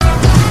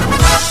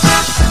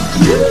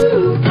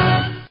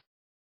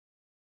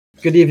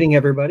Good evening,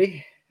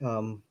 everybody.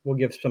 We'll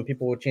give some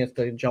people a chance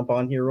to jump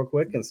on here real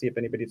quick and see if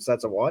anybody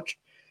decides to watch.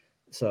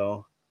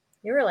 So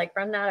You were like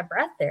running out of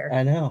breath there.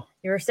 I know.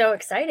 You were so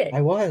excited.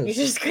 I was. You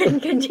just couldn't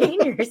contain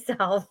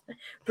yourself.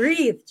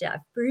 Breathe,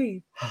 Jeff.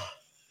 Breathe.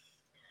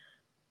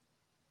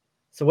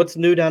 So what's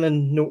new down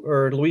in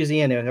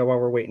Louisiana while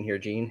we're waiting here,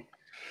 Gene?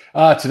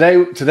 Today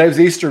was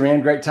Easter,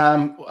 man. Great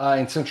time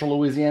in Central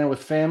Louisiana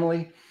with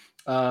family.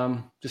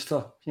 Just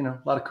a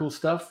lot of cool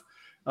stuff.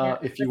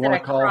 If you want to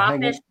call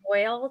crawfish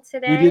boil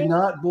today, we did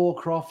not boil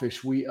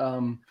crawfish. We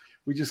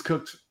just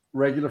cooked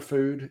regular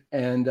food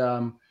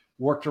and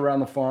worked around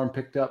the farm,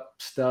 picked up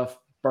stuff,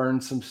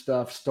 burned some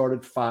stuff,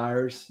 started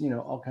fires.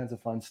 All kinds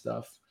of fun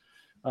stuff.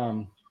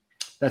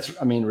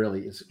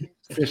 Really is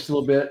fished a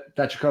little bit.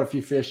 Got caught a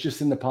few fish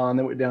just in the pond.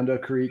 Then went down to a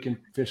creek and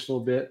fished a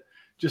little bit.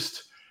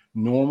 Just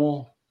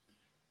normal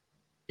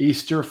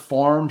Easter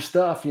farm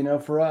stuff,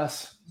 for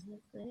us.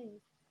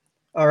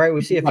 All right,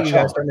 we see if you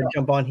guys starting to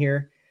jump on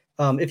here.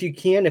 If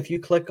you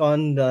click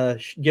on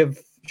the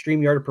give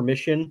StreamYard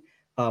permission,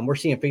 we're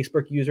seeing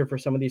Facebook user for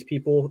some of these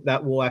people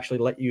that will actually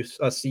let you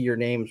see your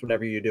names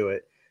whenever you do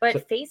it.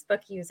 But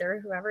Facebook user,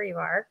 whoever you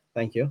are.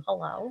 Thank you.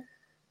 Hello.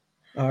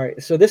 All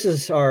right, so this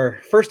is our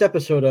first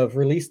episode of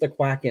Release the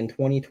Quacken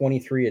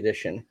 2023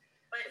 edition.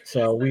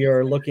 So we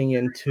are looking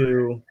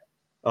into.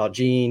 Oh,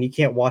 Gene, you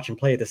can't watch and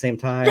play at the same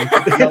time.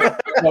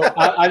 No,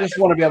 I just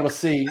want to be able to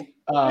see.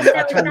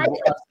 I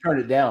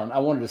turned it down. I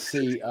wanted to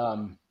see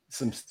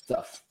some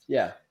stuff.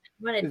 Yeah,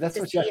 that's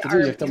what you have to do.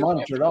 You have to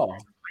monitor it all.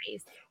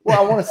 Well,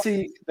 I want to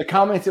see the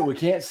comments that we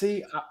can't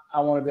see. I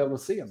want to be able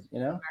to see them.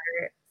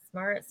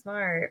 Smart.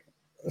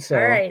 So,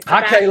 all right.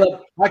 Hi,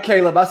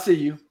 Caleb. I see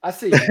you.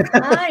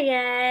 Hi,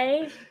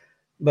 yay.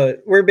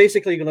 But we're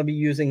basically going to be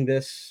using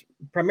this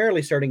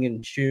primarily starting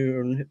in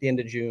June, at the end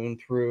of June,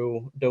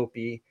 through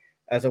Dopey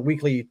as a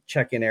weekly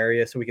check-in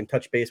area, so we can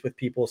touch base with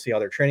people, see how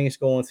their training is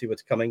going, see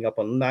what's coming up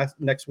on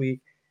next week,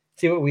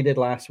 see what we did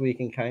last week,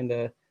 and kind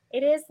of.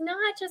 It is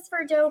not just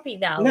for Dopey,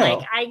 though. No.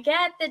 Like, I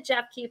get that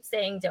Jeff keeps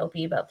saying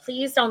Dopey, but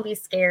please don't be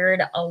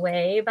scared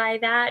away by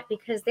that,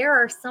 because there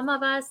are some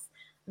of us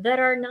that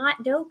are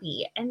not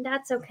Dopey, and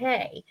that's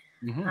okay.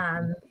 Mm-hmm.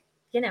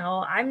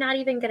 I'm not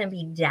even going to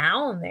be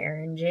down there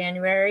in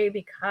January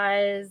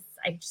because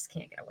I just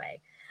can't get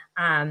away.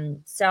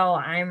 So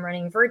I'm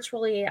running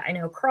virtually. I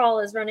know Crawl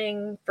is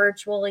running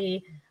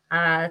virtually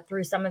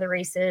through some of the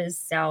races.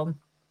 So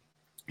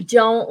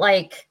don't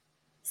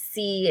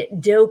see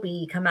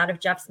Dopey come out of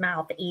Jeff's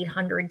mouth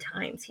 800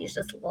 times. He's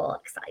just a little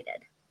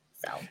excited.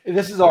 So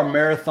this is our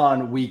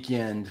marathon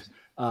weekend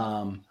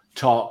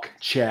talk,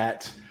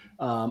 chat,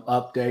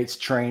 updates,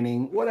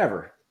 training,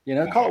 whatever.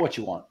 Call it what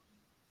you want.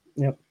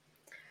 Yep.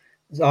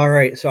 All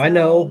right. So I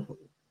know,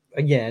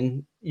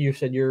 again, you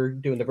said you're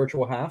doing the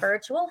virtual half.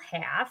 Virtual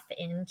half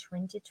in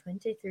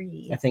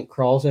 2023. I think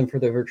Crawl's in for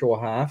the virtual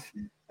half.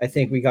 I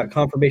think we got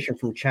confirmation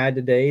from Chad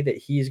today that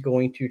he's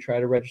going to try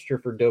to register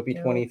for Dopey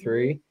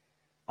 23.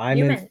 I'm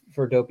in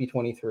for Dopey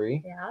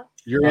 23. Yeah.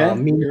 You're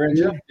in? You're in,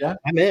 Jeff? Yeah.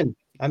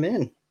 I'm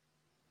in.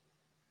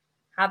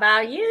 How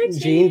about you,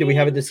 Gene? Do we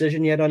have a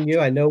decision yet on you?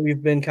 I know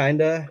we've been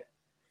kind of.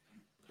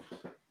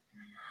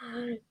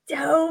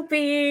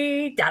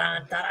 Dopey.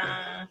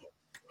 Da-da-da-da.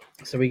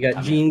 So we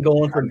got Gene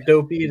going for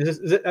Dopey. Is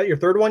it your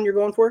third one you're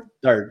going for?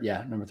 Third,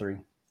 yeah, number 3.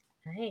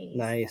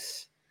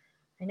 Nice.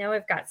 I know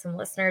we've got some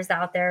listeners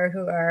out there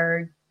who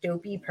are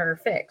Dopey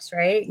perfects,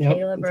 right? Yep.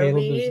 Caleb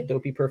is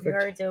Dopey perfect.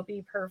 You are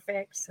Dopey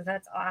perfect, so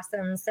that's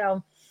awesome.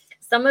 So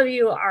some of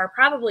you are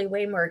probably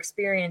way more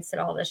experienced at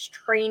all this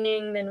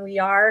training than we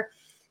are,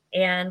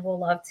 and we'll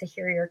love to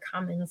hear your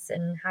comments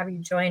and have you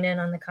join in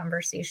on the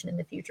conversation in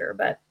the future.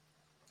 But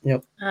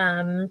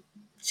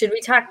should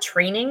we talk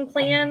training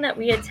plan that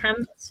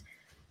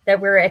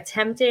we're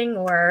attempting,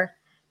 or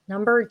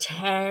number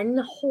 10?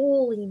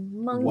 Holy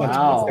monkey.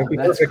 Wow,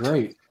 that's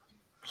great.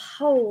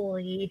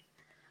 Holy.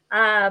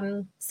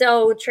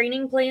 So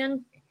training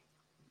plan.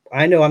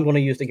 I know I'm going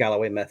to use the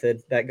Galloway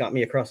method. That got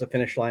me across the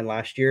finish line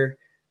last year.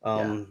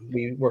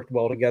 We worked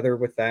well together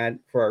with that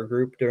for our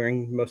group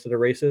during most of the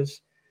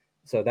races.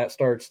 So that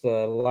starts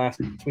the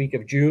last week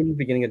of June,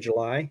 beginning of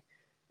July.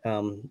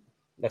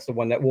 That's the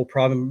one that we'll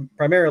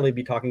primarily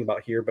be talking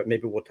about here, but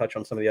maybe we'll touch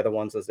on some of the other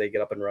ones as they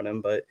get up and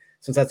running. But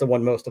since that's the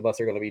one most of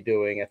us are going to be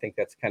doing, I think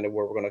that's kind of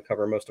where we're going to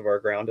cover most of our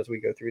ground as we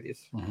go through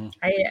these. Mm-hmm.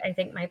 I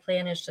think my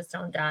plan is just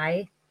don't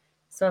die.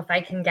 So if I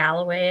can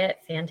Galloway it,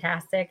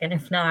 fantastic. And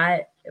if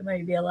not, it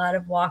might be a lot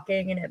of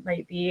walking, and it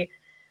might be,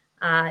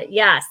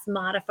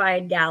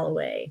 modified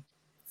Galloway.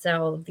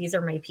 So these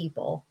are my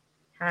people.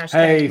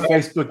 Hey,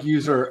 Facebook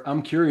user,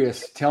 I'm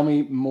curious. Tell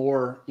me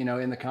more,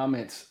 in the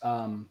comments.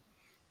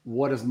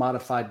 What does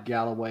modified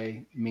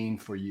Galloway mean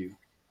for you?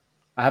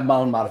 I have my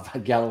own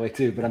modified Galloway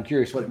too, but I'm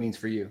curious what it means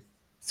for you.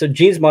 So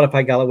Gene's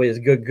modified Galloway is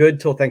good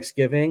till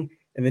Thanksgiving,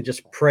 and then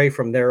just pray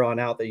from there on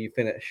out that you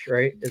finish,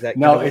 right? Is that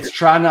no? It's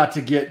try not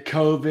to get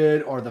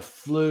COVID or the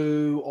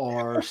flu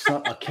or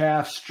a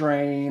calf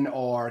strain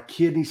or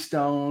kidney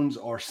stones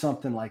or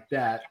something like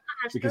that,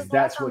 because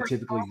that's what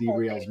typically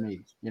derails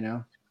me.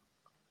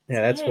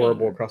 Yeah, that's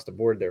horrible across the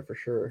board there for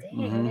sure.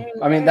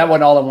 I mean, that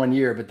wasn't all in 1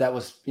 year, but that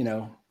was,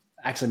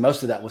 actually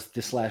most of that was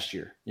this last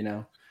year,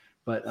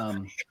 but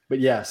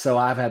yeah, so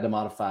I've had to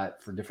modify it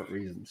for different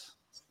reasons.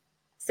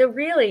 So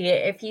really,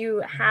 if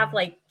you have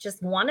like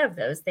just one of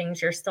those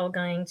things, you're still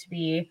going to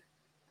be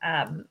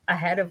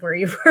ahead of where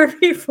you were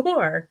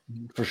before.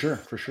 For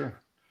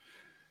sure.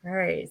 All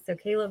right. So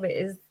Caleb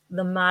is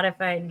the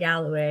modified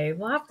Galloway.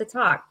 We'll have to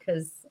talk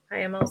because I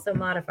am also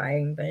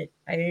modifying, but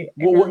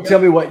tell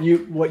me what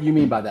you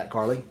mean by that,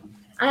 Carly.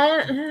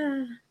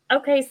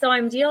 Okay, so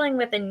I'm dealing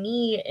with a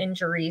knee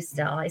injury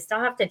still. I still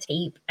have to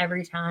tape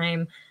every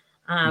time.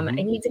 I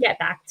need to get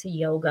back to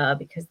yoga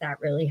because that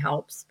really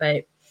helps,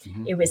 but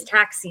it was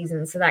tax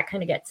season, so that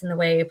kind of gets in the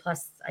way.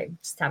 Plus, I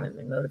just haven't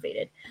been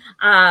motivated.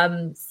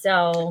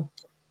 So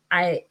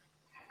I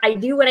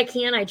do what I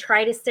can. I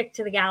try to stick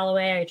to the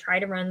Galloway. I try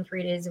to run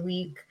 3 days a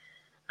week.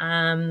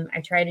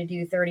 I try to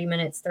do 30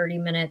 minutes,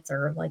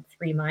 or like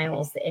 3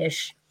 miles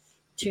ish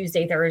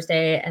Tuesday,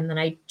 Thursday. And then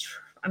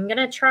I'm going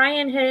to try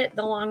and hit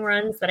the long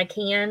runs that I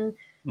can.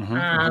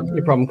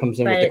 Your problem comes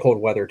in with the cold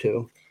weather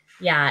too.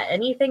 Yeah.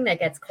 Anything that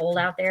gets cold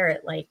out there,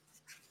 it like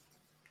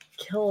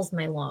kills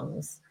my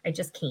lungs. I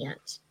just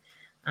can't.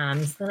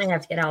 So then I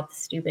have to get out the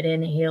stupid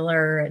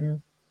inhaler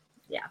and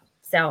yeah.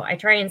 So I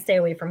try and stay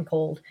away from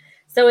cold.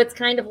 So it's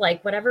kind of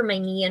like whatever my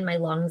knee and my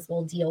lungs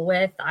will deal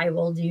with, I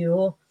will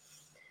do.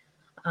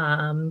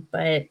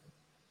 But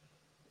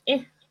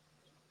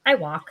I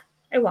walk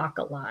a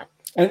lot.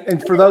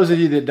 And for those of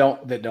you that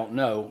don't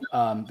know,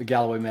 the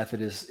Galloway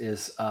method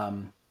is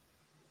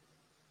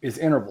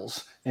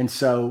intervals. And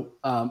so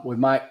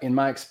in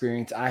my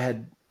experience, I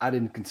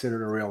didn't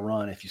consider it a real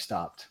run if you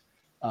stopped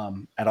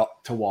at all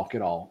to walk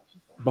at all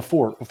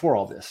before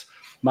all this.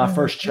 My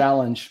first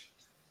challenge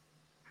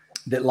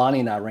that Lonnie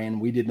and I ran,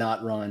 we did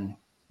not run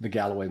the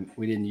Galloway.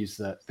 We didn't use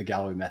the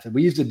Galloway method.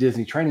 We used a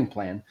Disney training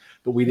plan,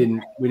 but we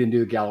didn't do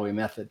the Galloway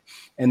method.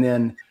 And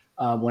then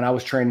when I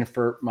was training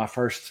for my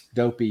first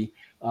dopey,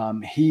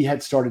 he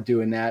had started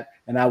doing that,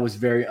 and I was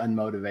very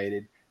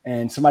unmotivated.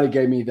 And somebody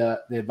gave me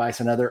the advice.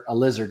 A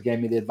lizard gave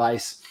me the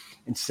advice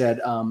and said,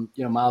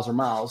 miles are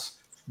miles.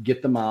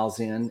 Get the miles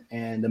in,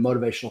 and the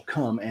motivation will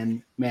come.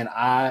 And man,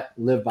 I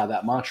live by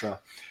that mantra.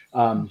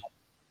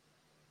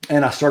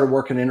 And I started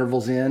working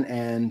intervals in,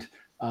 and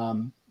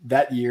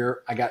that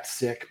year I got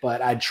sick,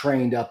 but I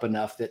trained up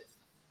enough that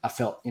I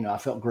felt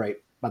great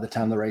by the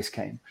time the race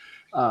came,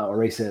 or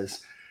race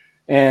is.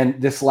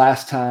 And this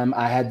last time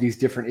I had these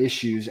different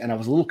issues, and I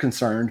was a little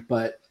concerned,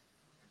 but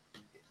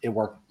it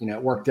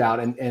worked out.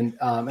 And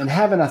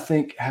having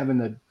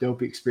the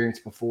dopey experience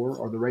before,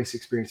 or the race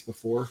experience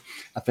before,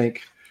 I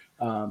think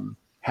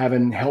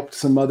having helped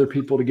some other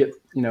people to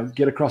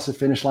get across the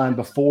finish line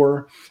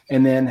before.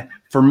 And then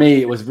for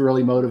me, it was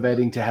really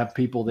motivating to have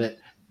people that,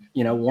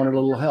 wanted a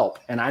little help,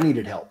 and I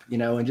needed help,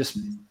 and just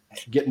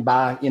getting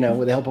by,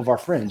 with the help of our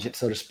friends,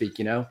 so to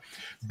speak,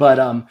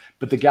 but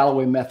the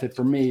Galloway method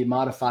for me,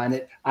 modifying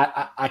it,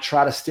 I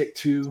try to stick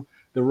to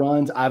the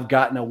runs. I've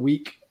gotten a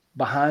week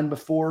behind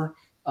before,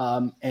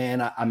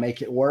 and I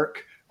make it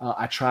work.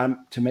 I try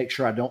to make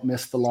sure I don't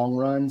miss the long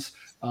runs.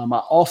 I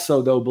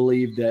also, though,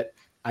 believe that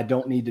I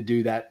don't need to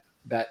do that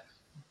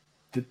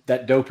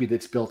dopey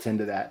that's built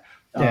into that.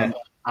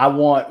 I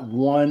want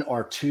 1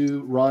 or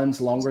 2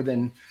 runs longer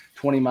than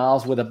 20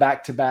 miles with a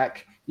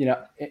back-to-back.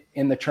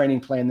 In the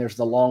training plan, there's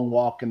the long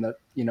walk and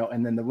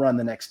and then the run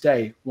the next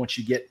day. Once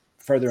you get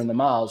further in the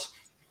miles,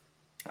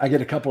 I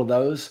get a couple of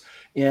those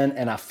in,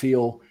 and I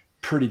feel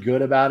pretty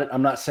good about it.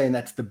 I'm not saying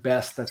that's the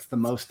best, that's the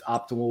most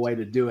optimal way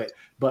to do it,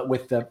 but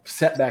with the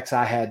setbacks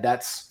I had,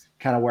 that's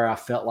kind of where I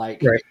felt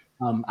like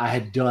I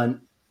had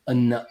done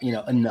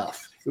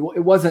enough.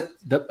 It wasn't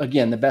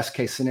the best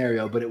case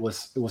scenario, but it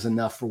was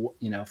enough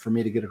for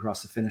me to get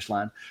across the finish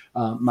line.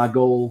 My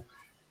goal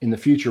in the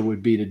future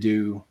would be to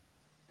do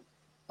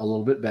a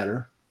little bit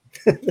better,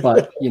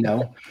 but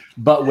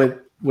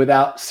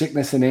without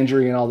sickness and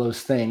injury and all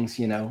those things,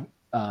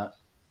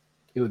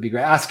 it would be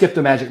great. I skip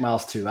the magic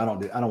miles too. I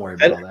don't worry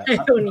about all that.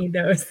 I don't need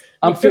those.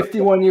 I'm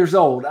 51 years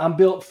old. I'm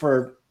built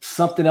for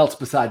something else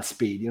besides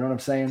speed. You know what I'm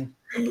saying?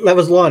 That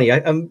was Lonnie.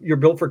 You're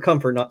built for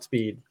comfort, not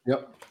speed.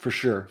 Yep, for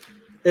sure.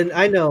 And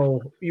I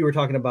know you were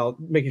talking about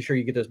making sure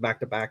you get those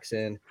back-to-backs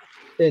in.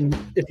 And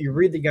if you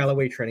read the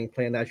Galloway training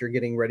plan as you're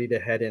getting ready to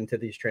head into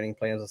these training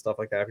plans and stuff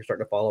like that, if you're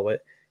starting to follow it,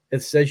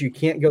 it says you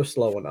can't go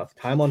slow enough.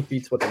 Time on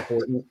feet's what's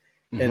important.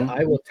 And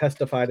I will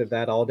testify to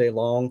that all day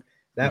long.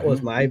 That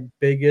was my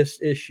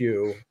biggest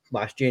issue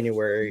last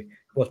January,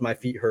 was my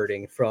feet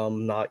hurting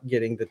from not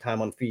getting the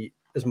time on feet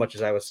as much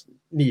as I was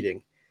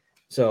needing.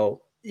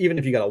 So even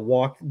if you got to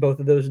walk both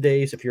of those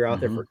days, if you're out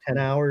there for 10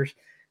 hours,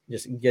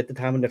 just get the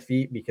time on the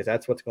feet, because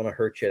that's what's going to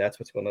hurt you. That's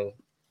what's going to,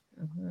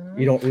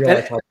 you don't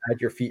realize how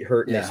bad your feet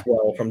hurt and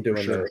swell from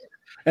doing this.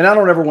 And I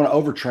don't ever want to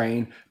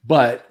overtrain,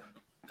 but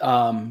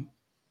I'm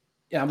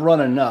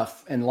running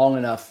enough and long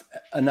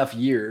enough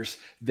years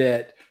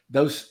that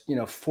those,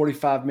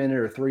 45-minute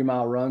or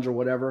 3-mile runs or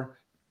whatever,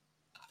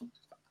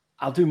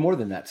 I'll do more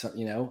than that. So,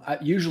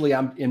 usually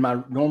I'm in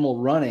my normal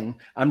running,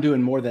 I'm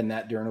doing more than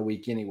that during a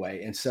week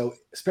anyway. And so,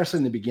 especially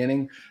in the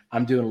beginning,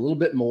 I'm doing a little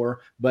bit more,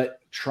 but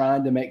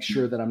trying to make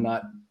sure that I'm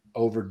not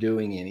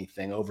overdoing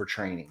anything,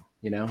 overtraining,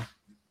 So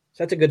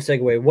that's a good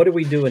segue. What are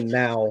we doing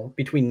now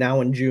between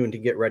now and June to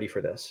get ready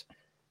for this?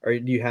 Or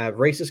do you have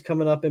races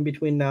coming up in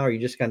between now? Or are you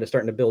just kind of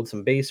starting to build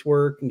some base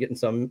work and getting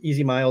some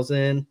easy miles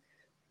in?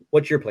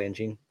 What's your plan,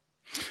 Gene?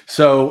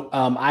 So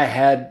I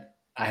had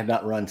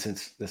not run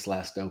since this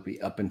last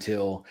Dopey up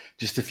until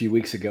just a few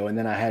weeks ago. And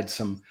then I had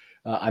some,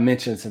 I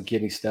mentioned some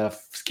kidney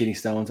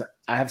stones.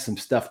 I have some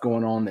stuff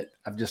going on that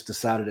I've just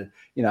decided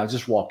to, I was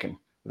just walking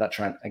without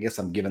trying. I guess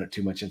I'm giving it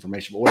too much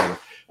information, but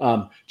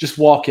whatever. Just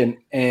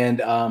walking.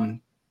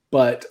 And,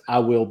 but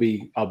I'll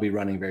be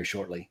running very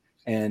shortly.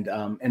 And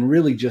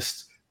really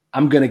just,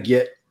 I'm going to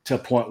get to a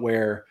point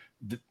where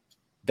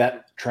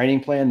that training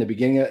plan, the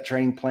beginning of that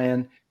training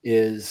plan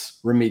is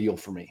remedial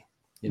for me,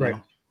 Right.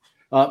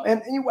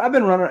 And I've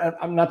been running.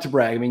 I'm not to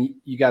brag. I mean,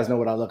 you guys know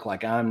what I look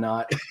like. I'm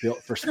not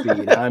built for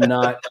speed. I'm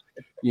not,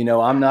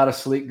 I'm not a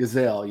sleek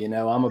gazelle.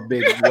 I'm a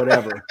big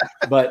whatever.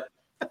 But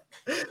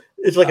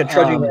it's like a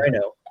trudging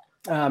rhino.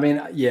 I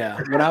mean,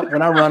 yeah.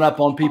 When I run up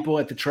on people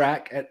at the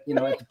track at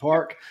the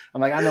park,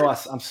 I'm like,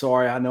 I'm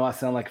sorry. I know I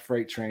sound like a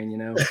freight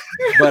train.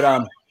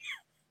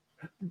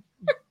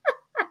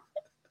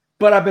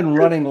 But I've been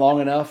running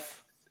long enough.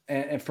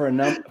 And for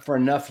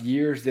enough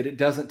years that it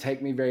doesn't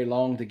take me very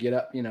long to get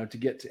up,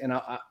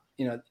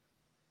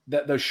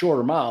 those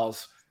shorter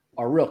miles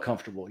are real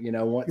comfortable,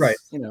 once, right.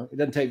 It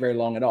doesn't take very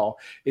long at all.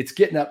 It's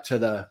getting up to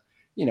the,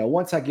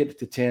 once I get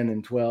to 10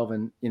 and 12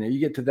 and, you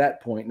get to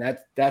that point, and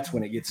that's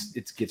when it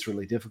gets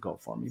really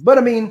difficult for me. But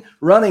I mean,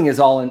 running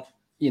is all in,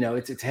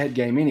 it's head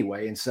game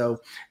anyway. And so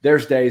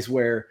there's days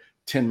where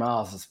 10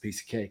 miles is a piece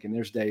of cake. And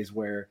there's days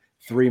where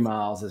 3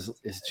 miles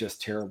is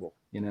just terrible,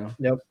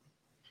 Yep.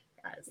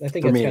 I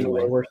think that's kind of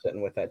where we're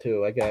sitting with that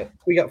too.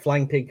 We got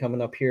Flying Pig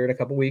coming up here in a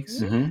couple weeks,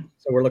 so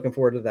we're looking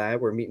forward to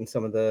that. We're meeting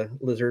some of the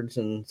lizards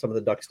and some of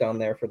the ducks down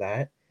there for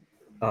that.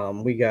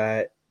 We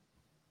got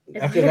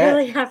after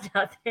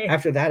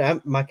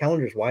that, my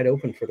calendar's wide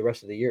open for the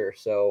rest of the year.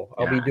 So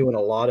I'll be doing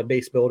a lot of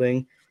base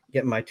building,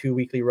 getting my 2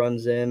 weekly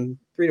runs in,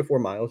 3 to 4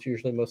 miles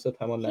usually most of the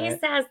time on that. He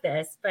says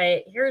this,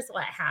 but here's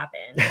what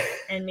happened.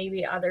 And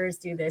maybe others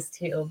do this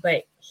too.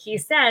 But he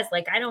says,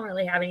 I don't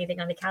really have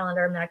anything on the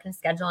calendar. I'm not going to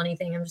schedule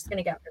anything. I'm just going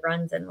to get my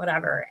runs and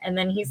whatever. And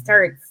then he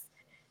starts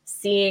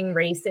seeing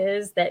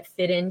races that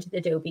fit into the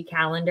Dopey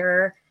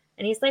calendar.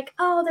 And he's like,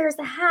 oh, there's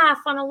a half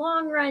on a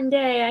long run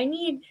day. I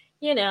need,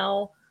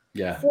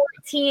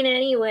 14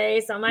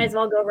 anyway. So I might as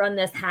well go run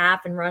this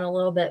half and run a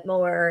little bit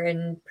more.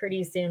 And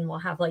pretty soon we'll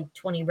have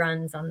 20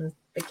 runs on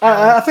the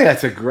calendar. I think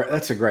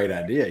that's a great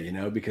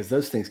idea, because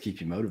those things keep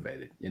you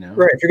motivated,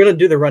 Right. If you're going to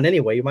do the run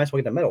anyway, you might as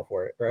well get a medal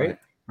for it. Right.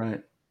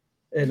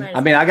 And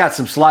I mean, I got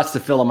some slots to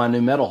fill on my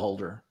new medal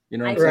holder. You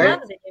know what I'm saying? I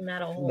love the new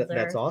medal holder.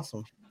 That's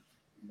awesome.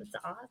 That's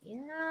awesome.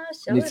 Yeah.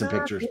 Show need some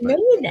pictures. Made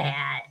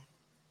that.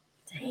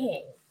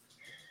 Dang.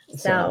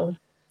 So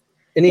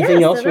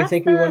anything else we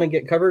think we want to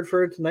get covered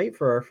for tonight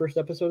for our first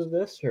episode of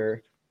this,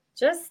 or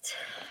just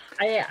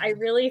I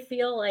really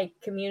feel like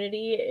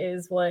community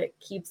is what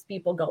keeps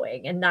people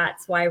going, and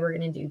that's why we're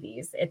going to do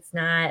these. It's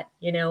not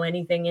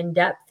anything in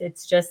depth.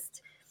 It's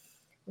just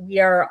we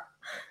are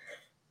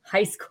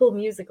High School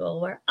Musical.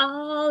 We're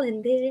all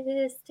in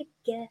this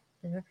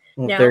together.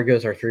 Well, there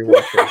goes our 3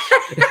 watchers.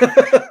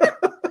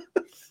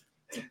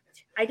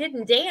 I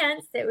didn't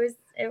dance. It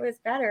was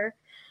better.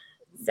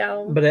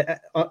 So,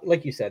 but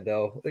like you said,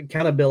 though,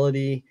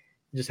 accountability,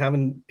 just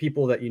having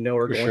people that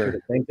are going through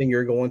the same thing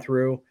you're going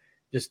through,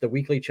 just the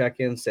weekly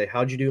check-in, say,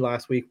 how'd you do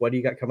last week? What do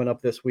you got coming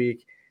up this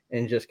week?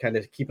 And just kind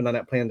of keeping on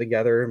that plan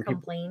together. And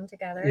complain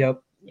together.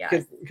 Yep.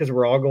 Yeah. Because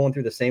we're all going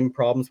through the same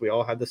problems. We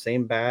all have the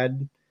same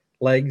bad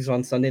legs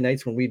on Sunday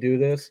nights when we do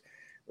this.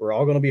 We're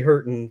all going to be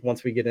hurting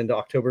once we get into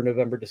October,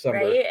 November, December.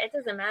 Right. It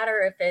doesn't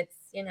matter if it's,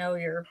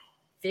 your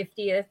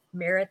 50th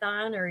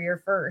marathon or your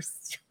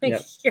first.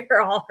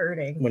 You're all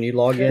hurting. When you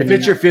log in. If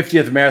it's your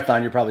 50th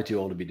marathon, you're probably too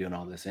old to be doing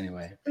all this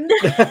anyway.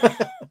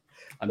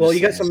 Well,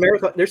 you got some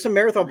marathon. There's some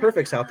marathon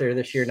perfects out there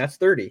this year, and that's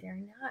 30. They're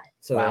not.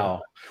 So,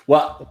 wow.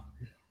 Well,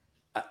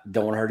 I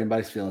don't want to hurt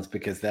anybody's feelings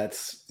because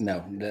that's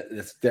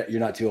you're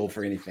not too old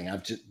for anything.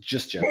 I'm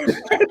just joking.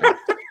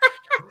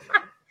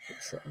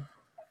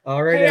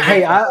 All right.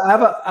 Hey, I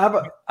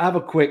have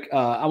a quick.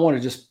 I want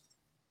to just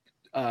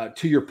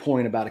to your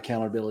point about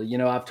accountability.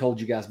 I've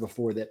told you guys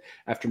before that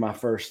after my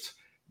first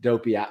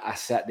Dopey, I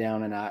sat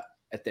down and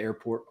at the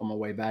airport on my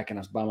way back, and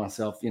I was by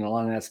myself.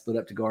 Lana and I split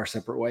up to go our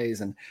separate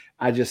ways, and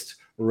I just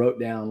wrote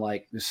down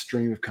this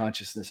stream of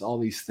consciousness, all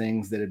these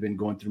things that had been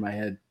going through my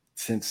head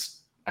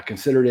since I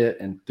considered it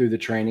and through the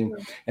training.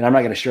 And I'm not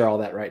going to share all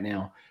that right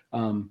now.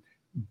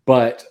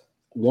 But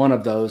one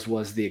of those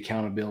was the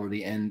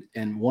accountability, and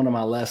one of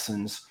my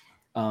lessons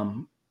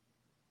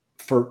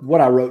for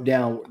what I wrote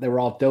down, they were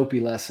all Dopey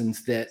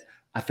lessons that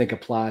I think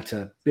apply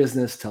to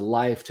business, to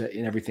life,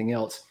 and everything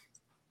else.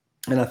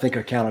 And I think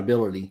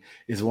accountability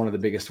is one of the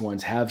biggest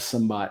ones. Have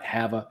somebody,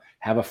 have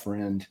a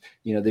friend,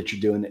 that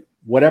you're doing it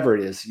whatever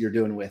it is you're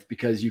doing with,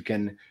 because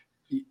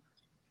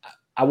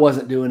I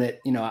wasn't doing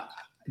it,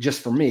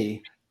 just for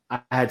me. I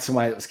had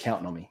somebody that was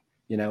counting on me,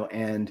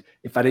 and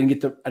if I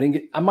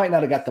I might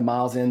not have got the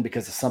miles in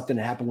because of something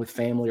that happened with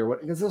family or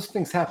what, because those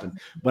things happen,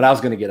 but I was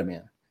going to get them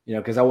in,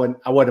 because I wasn't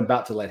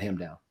about to let him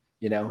down,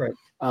 Right.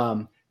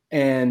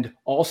 And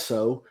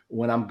also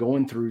when I'm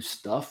going through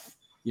stuff,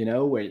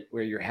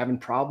 where you're having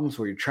problems,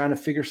 where you're trying to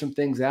figure some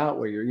things out,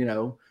 where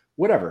you're,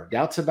 whatever,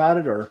 doubts about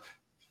it or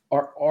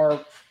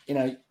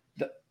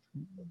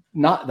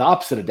not the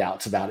opposite of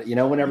doubts about it,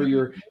 whenever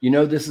you're,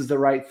 this is the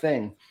right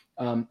thing.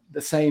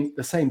 The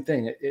same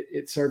thing.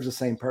 It serves the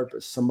same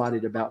purpose. Somebody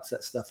to bounce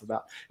that stuff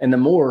about. And the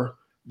more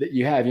that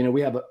you have,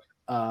 we have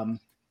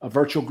a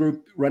virtual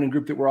running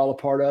group that we're all a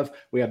part of.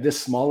 We have this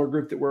smaller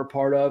group that we're a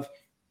part of.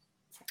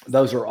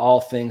 Those are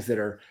all things that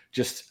are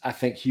just, I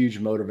think,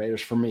 huge motivators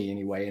for me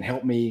anyway, and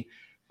help me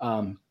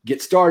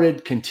get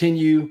started,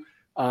 continue,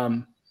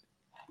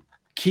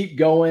 keep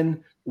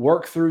going,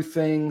 work through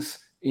things,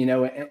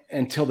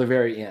 until the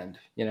very end,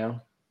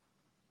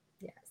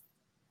 Yes,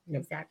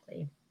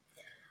 exactly.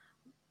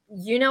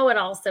 What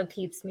also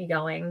keeps me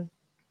going?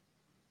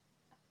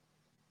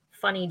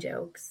 Funny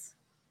jokes.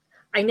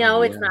 I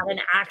know it's not an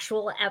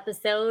actual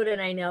episode,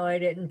 and I know I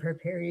didn't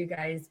prepare you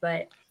guys,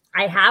 but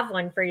I have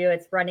one for you.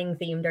 It's running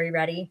themed. Are you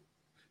ready?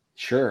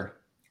 Sure.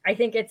 I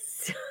think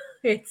it's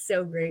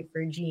so great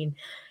for Gene.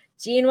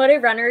 Gene, what do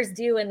runners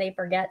do when they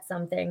forget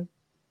something?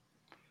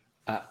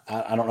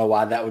 I don't know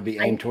why that would be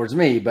aimed towards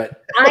me,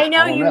 but I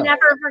know you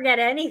never forget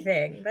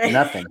anything.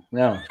 Nothing.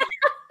 No.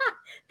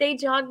 They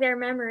jog their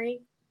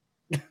memory.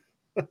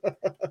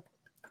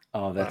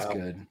 Oh, that's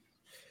good.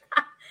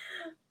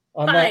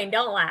 Fine,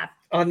 don't laugh.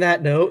 On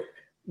that note,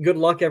 good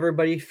luck,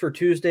 everybody, for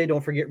Tuesday.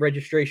 Don't forget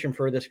registration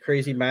for this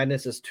crazy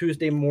madness is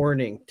Tuesday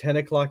morning, 10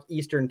 o'clock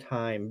Eastern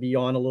time. Be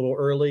on a little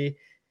early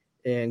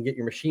and get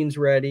your machines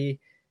ready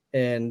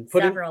and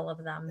put several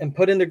of them. And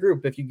put in the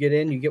group. If you get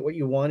in, you get what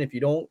you want. If you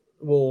don't,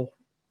 we'll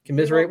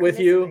commiserate with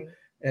you.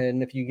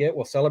 And if you get,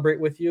 we'll celebrate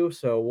with you.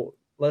 So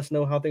let us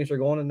know how things are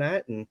going in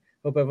that, and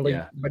hope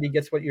everybody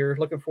gets what you're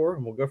looking for,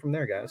 and we'll go from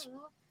there, guys.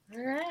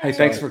 All right. Hey,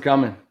 thanks for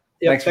coming.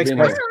 Yep, thanks for being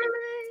here.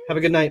 Have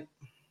a good night.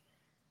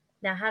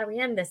 Now, how do we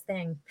end this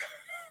thing?